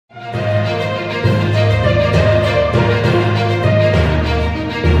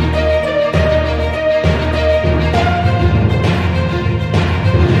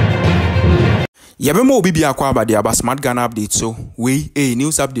Yabemo obi bia kwa ba dia ba smart Ghana update so we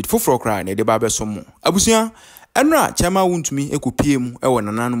news update foforo kra na de ba be so mo abusua enra chema Wontumi ekopie mu e wo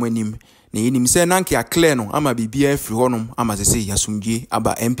nananom anim na yenim se nanke a clear no ama bibia afri honom ama sese yasumdie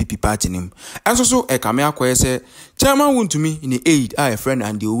aba MPP party nim enso so e kame akoye se chema Wontumi ni Aide a friend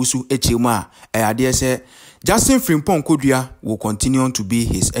and the owusu echemu a ade se Justin Frimpong Kodua will continue to be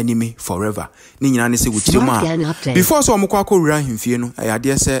his enemy forever. Ni nyina ne se wuchirima. Before so omukwa akowura himfie no,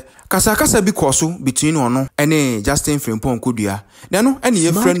 ayade se kasa bi koso between ono ene Justin Frimpong Kodua. Na no ene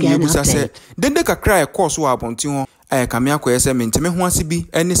ye friend ye busa se dende kakra e koso abonti ho kame akoye se menteme ho ase bi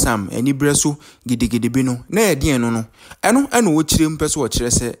ene sam eni breso gidigidi bi no na ede eno no. Eno ene wo chire mpeso wo chire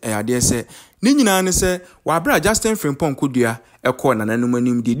se ayade se ni nyina ne se wa bra Justin Frimpong Kodua ekọ nananum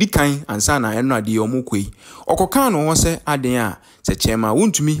anim di dikan ansa na eno ade omukoi okokan no ho se aden a se chema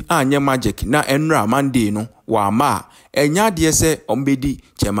Wontumi anye magic na enra Monday no wa ma enya ade se ombedi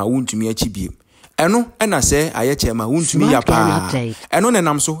chema Wontumi achibie eno ena se aye chema Wontumi ya pa eno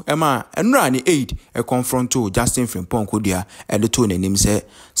nenam so ema enra ni Aide e confronto Justin Frimpong Kodua e de to nanim se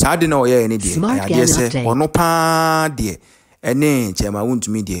sa ade na oye ne de ade se ono pa de ene chema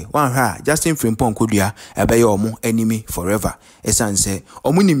Wontumi de wan ha Justin Frimpong Kodua ebeye omo enemy forever esanse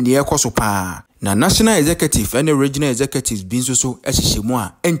omo nim ne ekoso pa na national executive and regional executives bin so ehyehyemu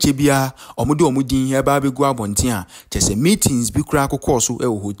a enche bia omo de omo din he ba begu abonten a chese meetings bi kura akokọ so e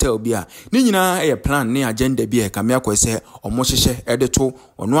hotel bi a ni nyina e plan ne agenda bi e kame akwese omo hyehye e de to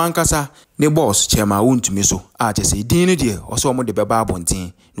ono ankasa ne boss chema Wontumi so a chese din ne de oso omo de beba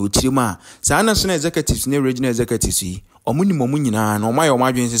abonten na ochirima sa national executives ne regional executives yi omuni momu nyina na omaye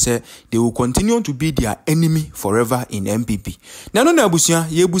omadwen se they will continue to be their enemy forever in MPP. Na no na abusia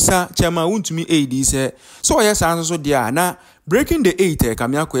ye busa chema Wontumi Aide se so oye san so dia na breaking the 8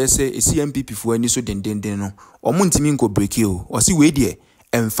 kame akoye se esi MPP fu ani so dendenden no omuntimi nko break o osi we die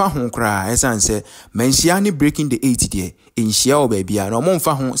emfa ho kra esanse Manhyia ni breaking the 8 die enhyia obabia na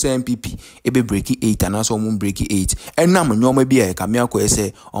omomfa ho se MPP ebe break 8 ana so omum break 8 enam nyoma bia kame akoye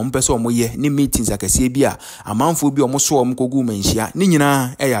se ompese omoye ni meetings akase bia amanfo bi omoso omkogu Manhyia ni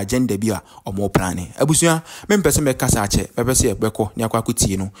nyina ya agenda bia omo plan abusua mempese mekasa ache pepese ebeko ni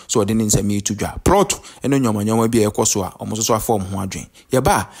akwakuti no so ode ni nsame etudwa plot eno nyoma bia ekoso a omoso so afom ho adwen ye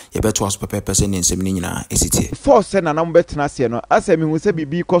ba ye beto aso pepese ni nsame ni nyina esiti force na nam betena se no asemi hu se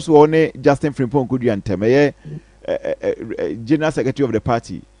bibi koso one Justin Frimpong Kodua nteme general secretary of the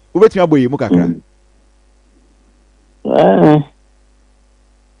party ubetumi aboye mu kakra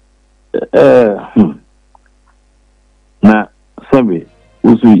na sabe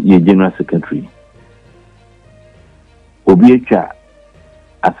usu ye general secretary obi etwa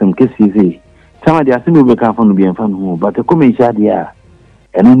asem kesi sama de asem obi ka fa no bi enfa no but e come nhyia de a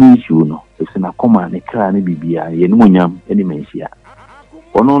eno ni issue no e na koma ne kra ne bibia ye no nyam eni Manhyia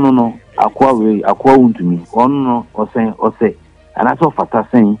no akwa Wontumi no ose anaso fata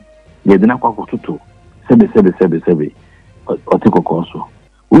sen ye de na kwa kototo sebe otikoko so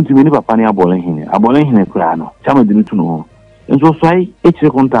Wontumi ni papa ni abole hene kra no chama de nutu no enso so ai echire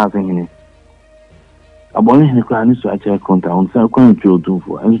konta hene abole hene kra ni so achire konta on sa kwa ntwe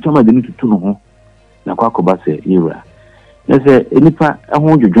odunfo enso chama de nutu no ho na kwa koba se yira nese enipa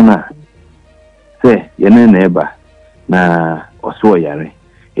ehun dwodwo na se ye na eba na oso yare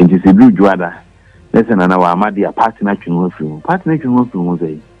enti se dujuada nese na wa amadi a party na twenu afiri mu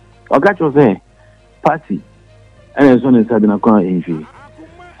sei ogacho se party ene so ne sabe na kwa enfi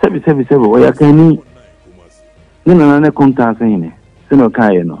sebe oya kani ni na na contact hene se no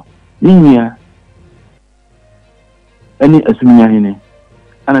kai no ninya ani asuminya hene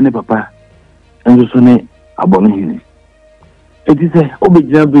ana ne papa enzo so ne abone hene enti se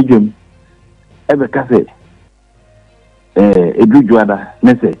obejina bejum ebe kase edujuada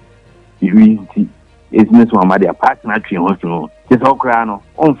nese iwi nti business wa made a partner twin ho just okra no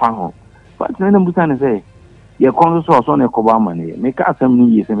onfa ho but na mbusa ne say ye kon so na ekoba amane me ka asem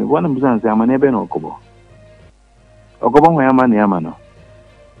ni yese me bona mbusa ne say amane be na okobo ho ya mane amano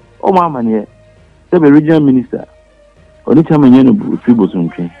o ma amane se be regional minister oni chama nyeno bu tribo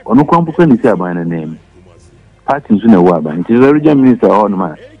suntwe ono kwampuka ni say aban na name party nso na wo aban nti regional minister ho no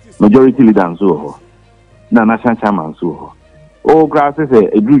ma majority leader nso ho na national chairman so ho o grasses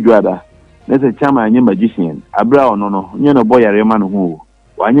edujuada nese chairman anye magician abra ono nye no boy yare ma no ho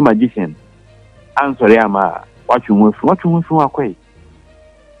wanye magician ansori ama watwu nfu akwai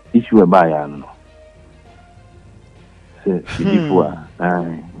issue ba ya no se before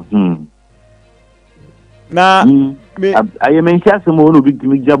na me aye Manhyia se mo no big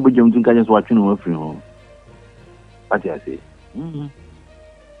timi jabo jam tun kanye so watwu no afiri ho pati ase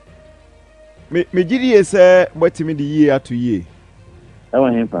me gidi ese botimi di ye atu ye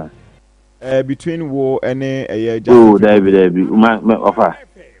ewa hempa between wo any oh David my offer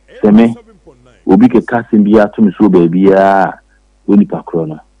seme obi ke kasim bia to me so baby a oni pakro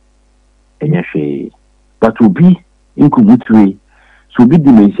no enya hwe but obi inkumutwe so bi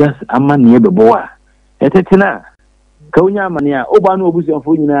dimensions amane bebo a etetena ka onya amane a oba na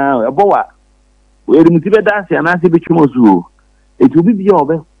obusianfo nyina ebowa erimuti be dance anase be twumosu etu obi bia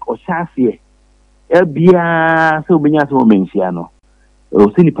obe ohyaase e bia so obenya so menhia no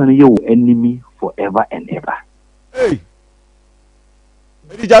o se nipa no ye wo enemy forever and ever. Hey,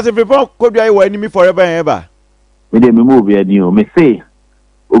 it just if people could be your enemy forever and ever. Me dey me move here dio me say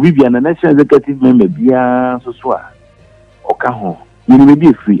obi bia na national executive member bia so so a oka ho you may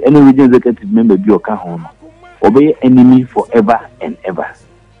be free any regional executive member be oka ho no obey enemy forever and ever.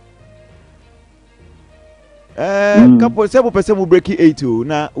 Couple several person will break it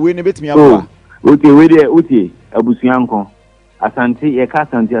na we ne betimi aba. Okay we there okay abusuanko Asante ye ka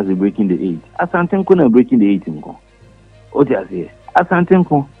Asante as breaking the 8 Asante nko na breaking the 8 nko oti ase Asante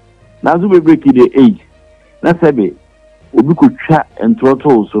nko na zo be breaking the 8 na sebe obi ko twa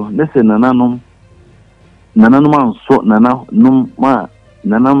entroto so na se nananom anso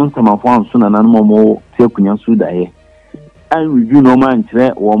nananom samafo anso nananom mo te akunya so dae an review no man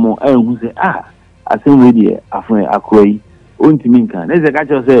kire wo mo hu se asem we die afon akoi ontimi nka na se ka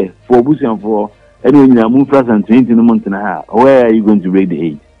cho se for obusuanfo anyway, you move first and 20 months and a half. Where are you going to break the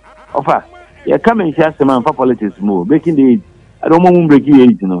 8? Offer, you come and share some man for politics more. Breaking the 8. I don't want to break the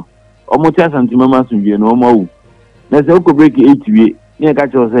 8, you know. Almost as and Timama Sunji, no more. Let's also break the 8 to be near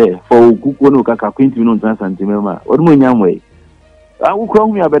catch us for Kukono Kaka Quinty no Trans and Timama. What more young way? I will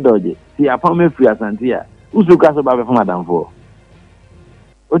call me a bed dodge. See, I found me free as Santia. Who's the castle by for Madame for?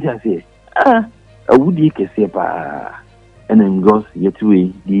 What I say? A woody Casepa and then goes yet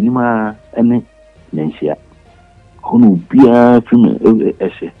away. The Nima and Manhyia hono bia fim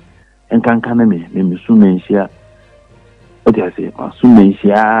ehye enkanka na me su Manhyia oti ase su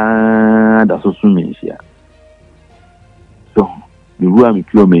Manhyia da so Manhyia so the ruwa mi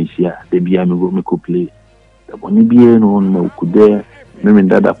pure Manhyia de bia me ko play da boni bia no na okude me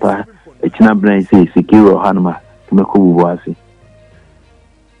dada pa echina bran say secure hanma me ko bubo ase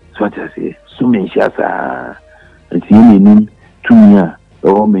so ati ase su Manhyia sa ati ni tumia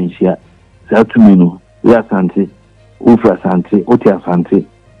o Manhyia Satumino, we are Santi, Ufra Santi, Otia Santi,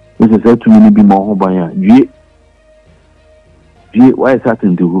 Mrs. Satumini be more by G. Why is that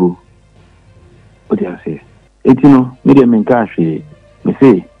in the guru? What do I say? Etino, medium and cash, me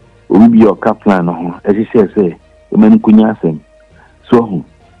say, will be your caplan, as you say, the men kunyasem. So,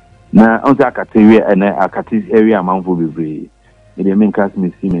 now, on the Akateria and Akatis area amount will be brave. Medium and cast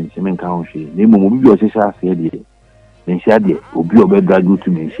me semen, Semen County, name will be your sister, said, then Shadi will be your bed drag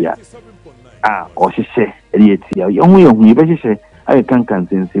to Manhyia. Or she say, you better say, I can't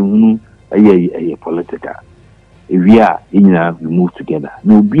sense a political. If we are in we move together.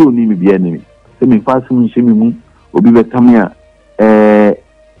 No be only be enemy. Semi fast shimmy will be better here.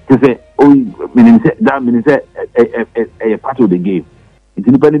 To say, oh, that means a part of the game. It's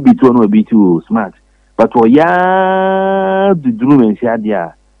independent be too or be too smart. But for ya the dream and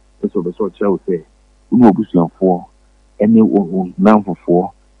shadia, that's what the sort shall say. We will be for any now for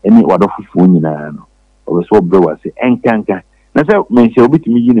 4. Any wonderful phone in a or so brewer say, and canker. Now, so Manhyia will be to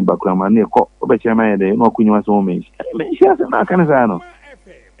me in the background, and they call Obinim, they no Queen so Manhyia, and I can say,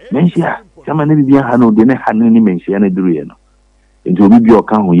 Manhyia, some never be a hand, they never had any Manhyia and a dream. It will be your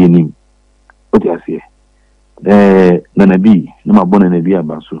account with your name. What I say, Nana B, no more born and a beer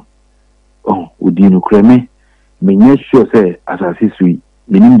basso. Oh, would you creme? May sure say, as I see sweet,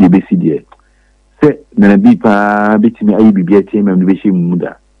 meaning the basic dear. Say, Nana B, pa, bit me, I be a team and the bishop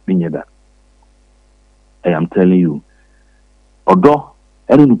muda. I am telling you. Although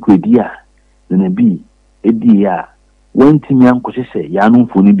I don't know, then be a dear. When Timmy Uncle say,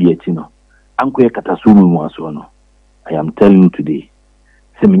 Yanum for be a chino, Uncle Katasumi was one. I am telling you today.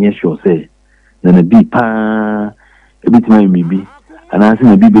 Seminesho say, then a bee pa a bit my baby, and I think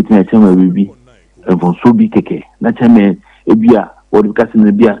a bee between a channel baby, and from so be keke. Not a man, a beer, or the casting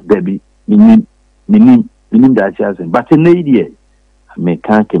a beer, baby, meaning that chance, but an idiot. Me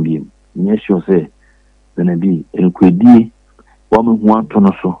can't be yes, you say, then a be and could be woman who want to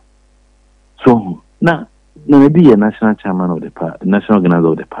know so. Now, be a national chairman of the party, national organizer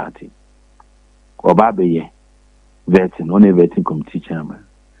of the party, or Baby vetting, only vetting committee chairman.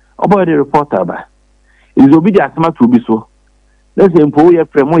 About the reporter, it is obedient to be so. Let's employ your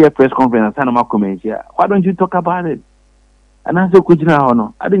press conference and Sanama comment here. Why don't you talk about it? And I said, could you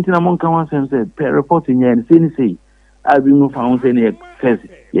know, I didn't know among common said, pay reporting here and say. I've been found any first,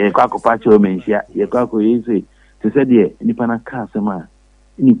 ye quack Pacho Manhyia, ye quack easy to say, dear, Nipana Casama,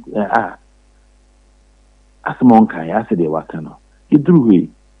 Asmonka, I said, Wakano. You drew way.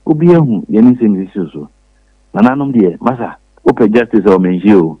 Obiahu, Yenin so. Nananum dear, Massa, open justice or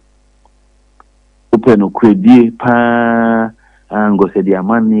Manhyia. Open credi pa and go say the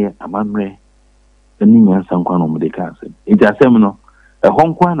Amani, Amamre, the Nian Sanquan of the castle. It's a seminal, a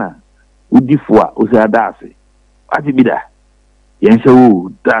Honkwana, Udifua, Usadasi. What be that?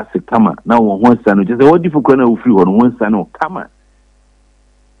 Yansha, that's a kama. Now one son, just a different corner of free on one son, kama.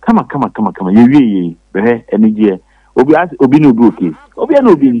 Come. You be any year. Obinim broke.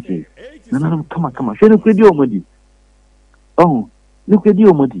 Obinim. No, come on. Show no credit or money. Oh, no credit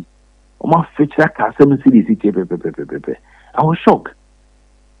or money. Oh, my feature car 7 cities. I was shocked.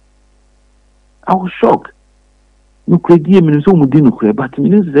 No credit, means so much no credit, but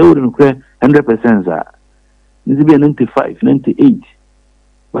means they wouldn't credit 100%. This will be 95, 98.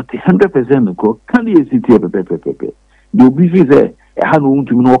 But 100% go can't be a city. The obvious there. I had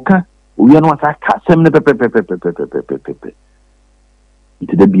Wontumi no ka we are not aka sem ne pepe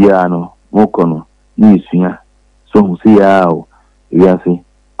into the biano moko no ni sua so hu se ya o we are say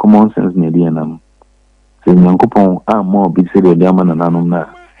common sense na dey nam se nyankopon ammo bi se dey am na nanom na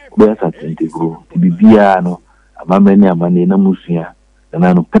be asa tente go ti bibia no amamani amane na musua na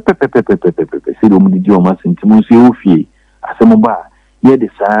nanom pepe se do mu di o ma senti mu se ofie asem ba ye de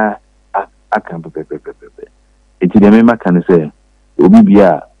sa aka pepe enti de me maka ne se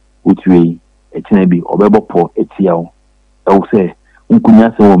Obibia, Utway, a Chenebi, or Bebopo, a Tiao. I will say,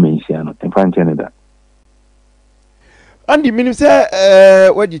 Unkunya so mention, and find Canada. And the minister,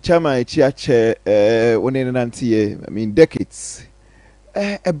 what you chama, Chiache, one in an I mean, decades.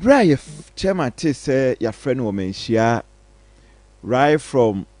 A brave chama, tis your friend Manhyia, right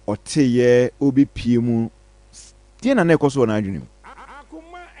from Oteye, Obi Pimu, Tiana Necos on Adom.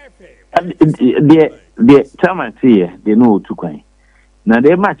 The chama here, they know to quite. Now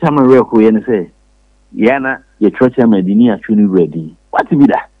they match a real who and say, Yana, your church medini actually ready. What to be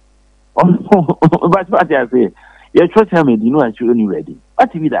that? But what I say, your church medino actually ready.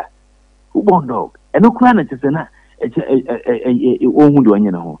 What to be that? Who born dog? And no clan is a own doing,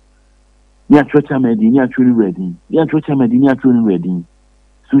 you know. Your church medini actually ready. Your church medini actually ready.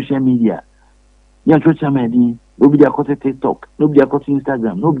 Social media. Your church medini, nobody are caught TikTok, nobody are caught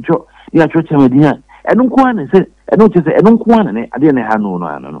Instagram, nobody your church medina. I don't say, I don't just say, I don't want it. I didn't have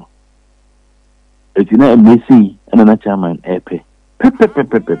no. It's not a messy and a chairman, epe. A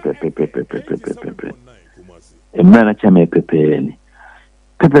man a chairman, pepe.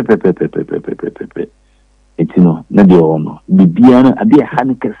 It's no, not the honor. Bibiana, a dear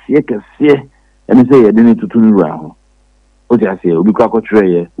Hanika, see, and say, I didn't to turn around. What I say, we got a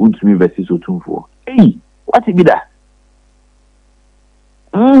tray, Wontumi versus Otumfo. Hey, what it be that?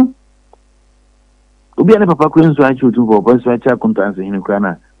 Obi ane papa kwen so achi otu for so achi akuntanse hine kwa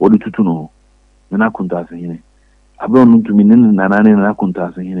na wodi tutu no na akuntanse hine abro Wontumi na na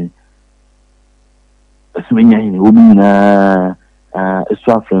akuntanse hine asmenya hine obi na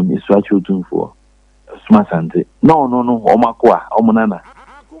eso afrem eso achi otu for sma sante no omakwa omunana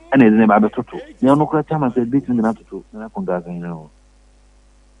ene ne ba betoto ne ono kra chama se bitin na tutu na akuntanse hine no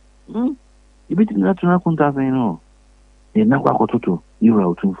ibitin na tutu na akuntanse hine no ne na kwa kototo yura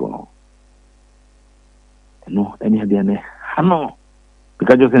otu for no, any idea, Hano,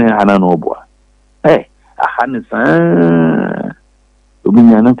 because you're saying Hana no boy. Hey, a Hannes,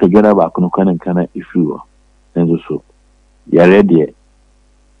 Obinim together back on Kana if you were, and so you're ready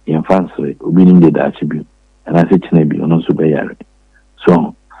in fancy, Obinim did attribute, and I said, Chenebi, or not so bad.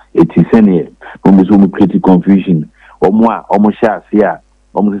 So it is any when we so create confusion, or more, almost sharp, yeah,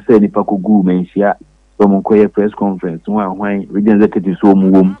 almost say, if I could go, Manhyia, some quiet press conference, one, region executive, so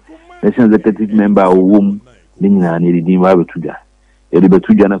womb, national executive member, or womb. Nina ni di wa betuja e de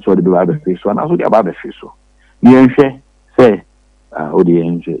betuja na so de ba be face so na so de ba be face so ni enhwe say o de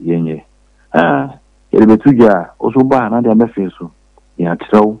enhwe yenye e de betuja o so ba na de be face so ya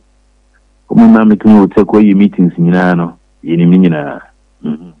tro o mo na me kin o take away meetings nyina no yini nyina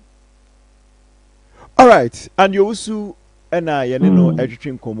all right and you also na ye no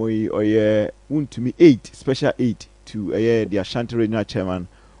edwetwe nkomoyi oye Wontumi aide special aide to the Ashanti regional chairman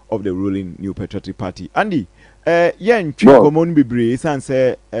of the ruling New Patriotic Party Andy yen twinkomon bebre san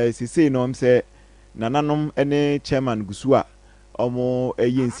say sisi no am say nananom ene chairman gusua omo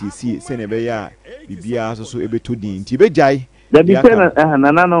yensisi se ne be ya bibia so ebeto din ti bejai da bi say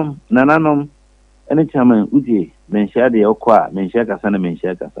nananom ene chairman uje Manhyia de okwa Manhyia kasa na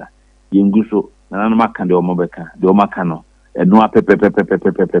Manhyia kasa yenguso nananom aka de omo beka de omo aka no eno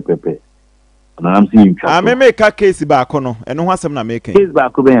apepepepepepepepepe nanam si ntwa me make a case back no eno ho asem na make case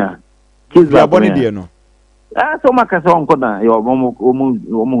back be ya case back boni de no so makasa onko na yo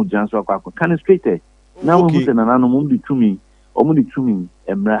omo janso akwa kan straight Now we say na no mum di tumi, omu di tumi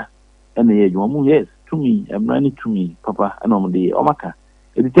emra ene ye adwuma yes tumi emra ni tumi papa ena omu de omaka.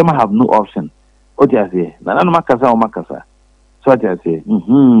 E di tema have no option. O ti ase na no makasa o makasa. So ti ase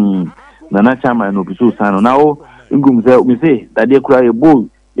na na chama no biso sano na o ngum say mi say that dey kura ye boy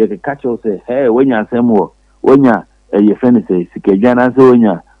ye ke catch us say hey wenya asem wo wenya ye friend say sikadwa na say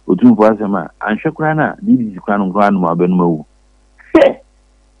wenya otumfo asem a anhwe kura na di kura no kura no ma benu mawu.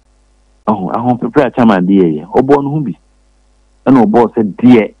 Ahon prepare chama de ye obo no hu bi na obo say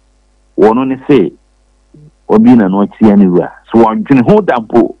de wono ne say obi na no chia ni wura so wadwene ho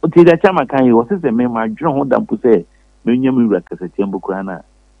dampo o ti da chama kan ye o say me ma dwene ho dampo say me nyam wura kasa tiambo kura na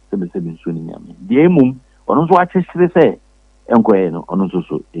se be nso ni nyame de emum ono so akyehire say enkoye no ono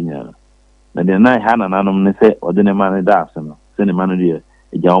so enyara na de na ha na nanom ne say ode ne ma ne da ase no se ne ma no de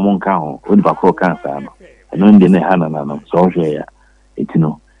eja omo nka ho oni pa kro kan sa no eno de ne ha na nanom so hwe ya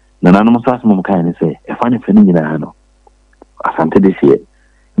etino na nanom so asemo kan ne say e fa ne fa ni nyina no asante de sie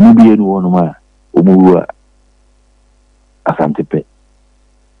ni bi enu wono ma omuwa asante pe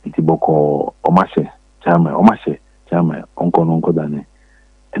iti boko omashe chama onko no nko dane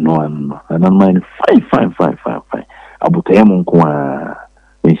eno anan mine fine abutaye mu nko a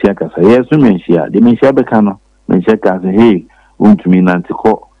menhia kasa yesu menhia de menhia beka no menhia kasa hey Wontumi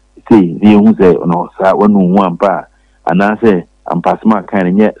nantiko sei ne hu se no sa wanu hu ampa anase ampasma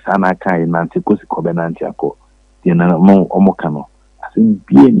kan nye sana kan nantiko si kobe nantiako de na mo omoka no asin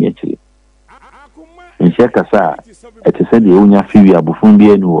bie ne akire menhia kasa ete se de onya fiwi abofun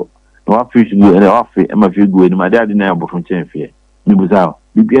bie ni wo no afish gu ene afi ema fi gu eni ma de ade na abofun chenfie ni buza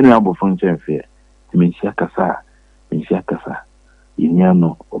bibia no abofun chenfie menhia kasa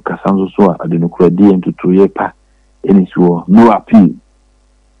yinyano okasanzo so ade no kura die ntutu ye pa eni so no appeal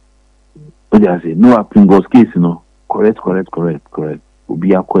ojaze no appeal God's case no correct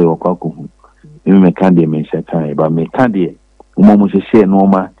obi akoy wakako hu me kan de menhia kan ba me kan de umomo sheshe no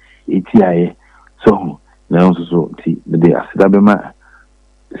ma eti aye so na nso so ti de asida be ma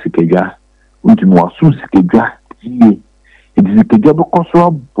sikadwa Wontumi wasu sikadwa ye edi sikadwa be koso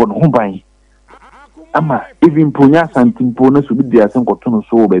abon ho ban ama even ponya santimpo na so bi dia sen koto no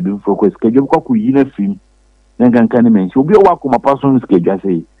so ba bi mfo ko sikadwa ko kuyi na fim na ganka ne menhia obi o wakoma paso sikadwa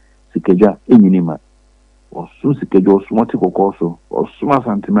sei sikadwa enyini ma osu sikadwa osu moti kokoso osu ma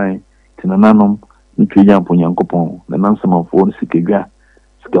santimai tinananom ntweja mponya nkopon na nansamafo no sikadwa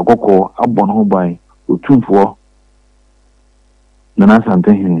sikakoko abon ho ban otumfo na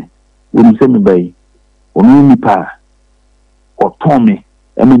nasante hin woni se me bai onu nipa otomi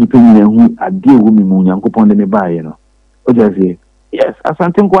emeni penyi hu ade wo mi mu nyankopon de me baaye no o jazie yes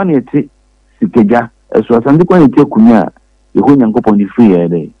asante nkwa na eti sikadwa eso asante kwa na eti akunya eho nyankopon di free ya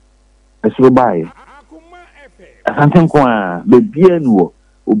dey eso baaye asante nkwa be bia nuwo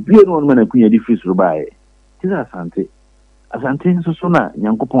obia no no na akunya di free so baaye tira asante nso na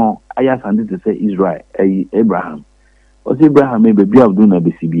nyankopon aya asante te se Israel Abraham o se Abraham be bia abdu na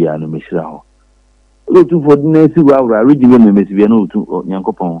besibia no mehira ho o tu fo na si wa awra regibe me besibia no tu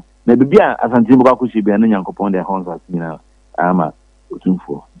nyankopon na be bia asante bo ka shibia na nyankopon de honsa sina ama o tu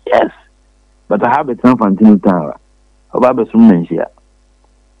fo yes but I have a transfantino tower oba be sum menhia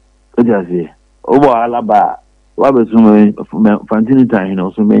o jaze obo alaba wa be sum fantino tower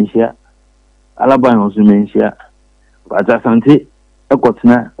no so menhia alaba no so menhia Ata sante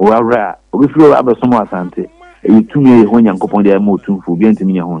ekotena wawra obi firo abesomo asante eyitumi e ho nyankopon de ma otumfo bi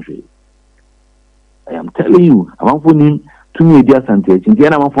antimi nya ho hwe I am telling you amanfo ni tumi e di asante echi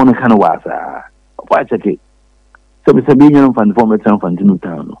na amanfo no kana wasa opa cheke sebe nyen mfan fo metan fantinu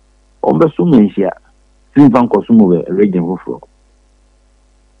tan no ombe so menhia sin fan kosumo be region foforo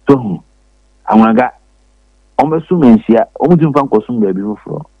so amwaga ombe so menhia omutim fan kosumo be bi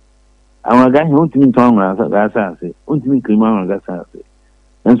foforo Amaga he Wontumi ntonwa asase Wontumi krima asase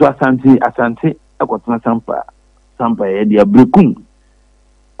enso asante akotena sampa ye dia brekum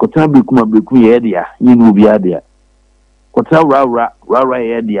kotena brekum ye dia nyinu obi adia kotena ra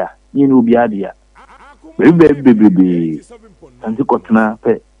ye dia nyinu obi adia bebe santi kotena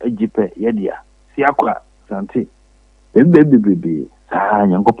pe ejipe ye dia si akwa santi bebe sa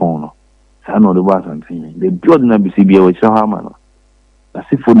nyankopon no sa no de ba santi de biod na bisibia wo chira ha ma no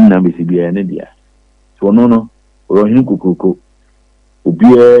asifo na besibia ne dia so no rohin kukuko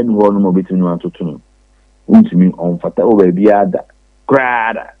obie ni ho no mo betinu atoto no Wontumi onfata o ba bia ada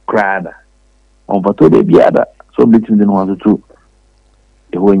krada onfata o ba bia ada so betinu de no atoto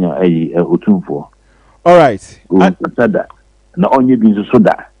e honya ayi otumfo all right sada na onye bi nso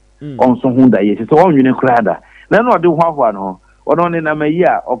da onso hu da ye so onwene krada na no de ho afọ no ono ne na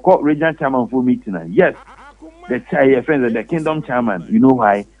Manhyia okọ regional chairman for meeting yes the friends the kingdom chairman you know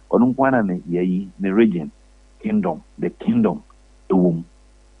why ɔno nko ara ne yɛyi ne region kingdom the kingdom ɛwɔ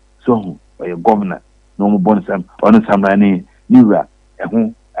so ɔyɛ governor na ɔmo bɔ nsam ɔno samrane ne wura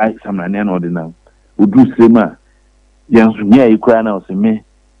ɛho samrane na ɔde nam odu srem a yɛn nso nyɛ yi koraa na ɔsɛ me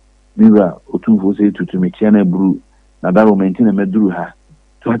ne wura otumfo sɛ tutu me kyɛ na buru na daro menti na meduru ha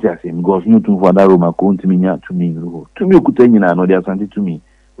to ati ase because no otumfo daro ma ko ntimi nya tumi ru tumi okuta nyina na ɔde asante tumi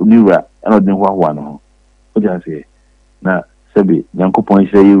ne wura ɛna ɔde ho ahoa no ho ɔde ase na sɛbe nyankopɔn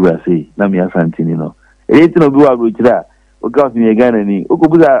hyɛ yi wura sei na me asantini no ɛyɛ ti no bi wa aburokyira o ka ɔsɛ me Ghana ni o ko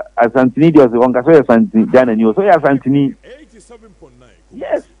buza asantini de ɔsɛ ɔnka sɛ asantini Ghana ni o so yɛ asantini 87.9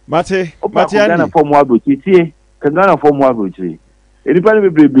 yes mate Ghana form wa aburokyire kan Ghana form wa aburokyire enipa ne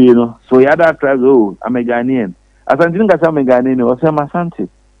bebrebe no so ya da tribes oh I'm a Ghanaian asantini ka sɛ I'm a Ghanaian o sɛ Asante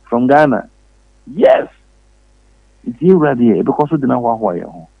from Ghana yes it's you ready because so dina hwa hwa yɛ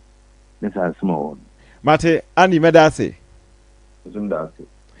ho let's ask more mate ani medase Zumdase